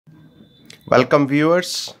Welcome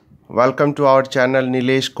viewers, welcome to our channel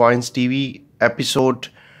Nilesh Coins TV episode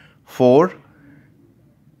 4,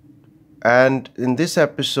 and in this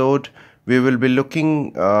episode we will be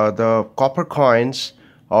looking the copper coins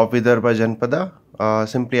of Vidarbha Janapada,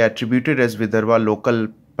 simply attributed as Vidarbha local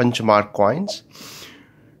punchmark coins.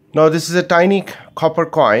 Now this is a tiny copper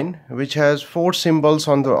coin which has 4 symbols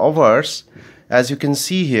on the obverse, as you can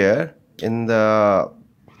see here in the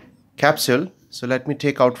capsule. So let me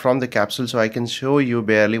take out from the capsule so I can show you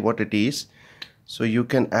barely what it is, so you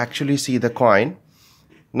can actually see the coin.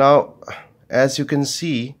 Now as you can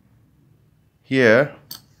see here,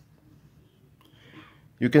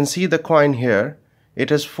 you can see the coin here. It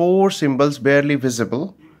has 4 symbols barely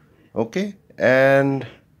visible. Okay, and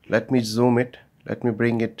let me zoom it, let me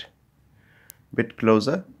bring it a bit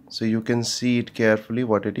closer so you can see it carefully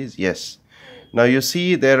what it is. Yes, now you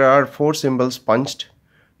see there are 4 symbols punched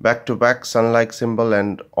back to back, sun-like symbol,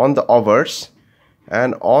 and on the obverse,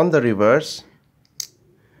 and on the reverse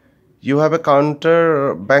you have a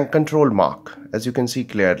counter bank control mark, as you can see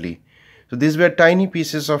clearly. So these were tiny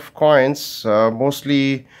pieces of coins,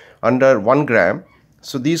 mostly under 1 gram.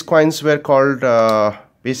 So these coins were called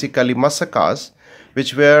basically masakas,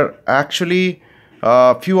 which were actually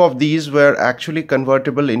few of these were actually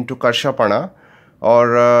convertible into karshapana,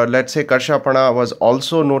 or let's say karshapana was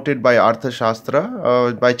also noted by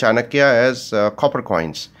Arthashastra by Chanakya as copper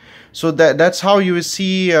coins. So that's how you will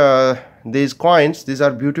see these coins. These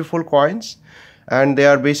are beautiful coins, and they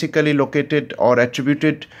are basically located or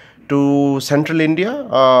attributed to central India,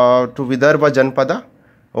 to Vidarbha Janapada.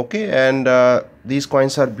 Okay, and these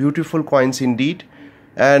coins are beautiful coins indeed,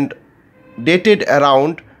 and dated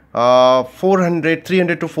around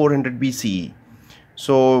 300 to 400 BCE.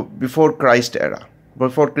 So before Christ era,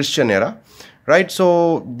 before Christian era, right?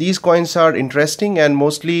 So these coins are interesting, and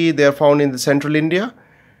mostly they are found in the central India,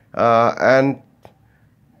 and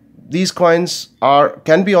these coins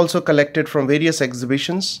can be also collected from various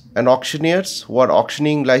exhibitions and auctioneers who are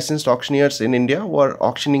auctioning, licensed auctioneers in India who are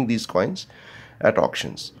auctioning these coins at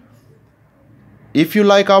auctions. If you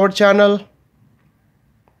like our channel,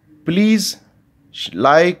 please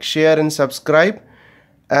like, share and subscribe,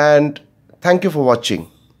 and thank you for watching.